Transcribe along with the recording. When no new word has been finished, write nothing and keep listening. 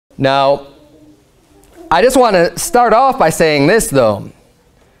Now, I just want to start off by saying this, though.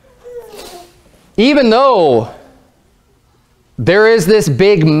 Even though there is this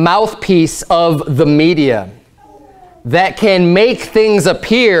big mouthpiece of the media that can make things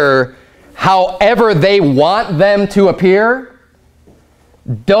appear however they want them to appear,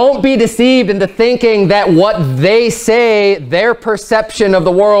 don't be deceived into thinking that what they say, their perception of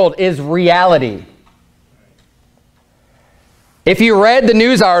the world, is reality. If you read the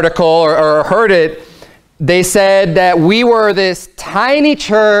news article or heard it, they said that we were this tiny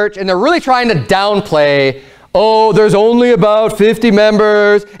church, and they're really trying to downplay, oh, there's only about 50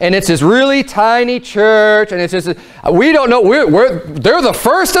 members, and it's this really tiny church, and it's just, we don't know, they're the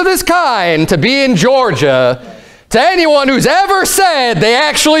first of this kind to be in Georgia. To anyone who's ever said they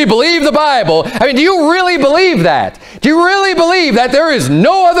actually believe the Bible, I mean, do you really believe that? Do you really believe that there is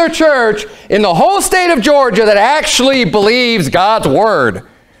no other church in the whole state of Georgia that actually believes God's Word?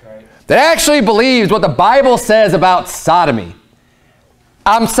 Right. That actually believes what the Bible says about sodomy?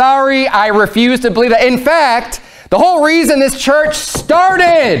 I'm sorry, I refuse to believe that. In fact, the whole reason this church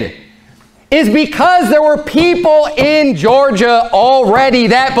started is because there were people in Georgia already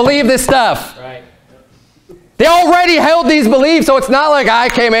that believe this stuff. Right. They already held these beliefs, so it's not like I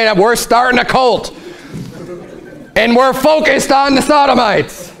came in and we're starting a cult and we're focused on the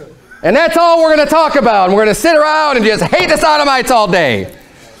Sodomites. And that's all we're going to talk about. And we're going to sit around and just hate the Sodomites all day.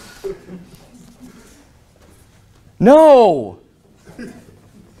 No.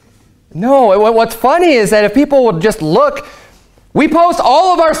 No. What's funny is that if people would just look, we post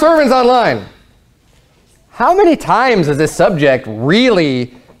all of our sermons online. How many times does this subject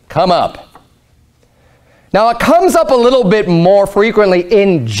really come up? Now, it comes up a little bit more frequently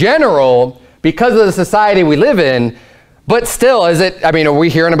in general because of the society we live in, but still, are we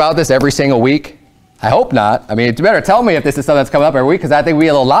hearing about this every single week? I hope not. I mean, you better tell me if this is something that's coming up every week, because I think we'd be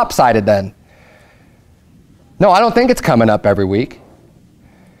a little lopsided then. No, I don't think it's coming up every week.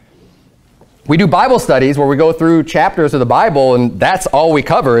 We do Bible studies where we go through chapters of the Bible, and that's all we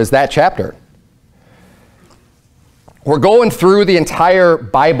cover is that chapter. We're going through the entire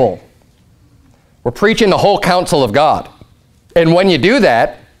Bible. We're preaching the whole counsel of God. And when you do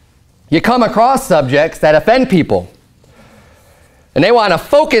that, you come across subjects that offend people. And they want to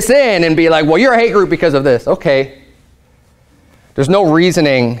focus in and be like, well, you're a hate group because of this. Okay. There's no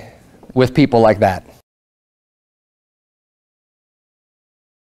reasoning with people like that.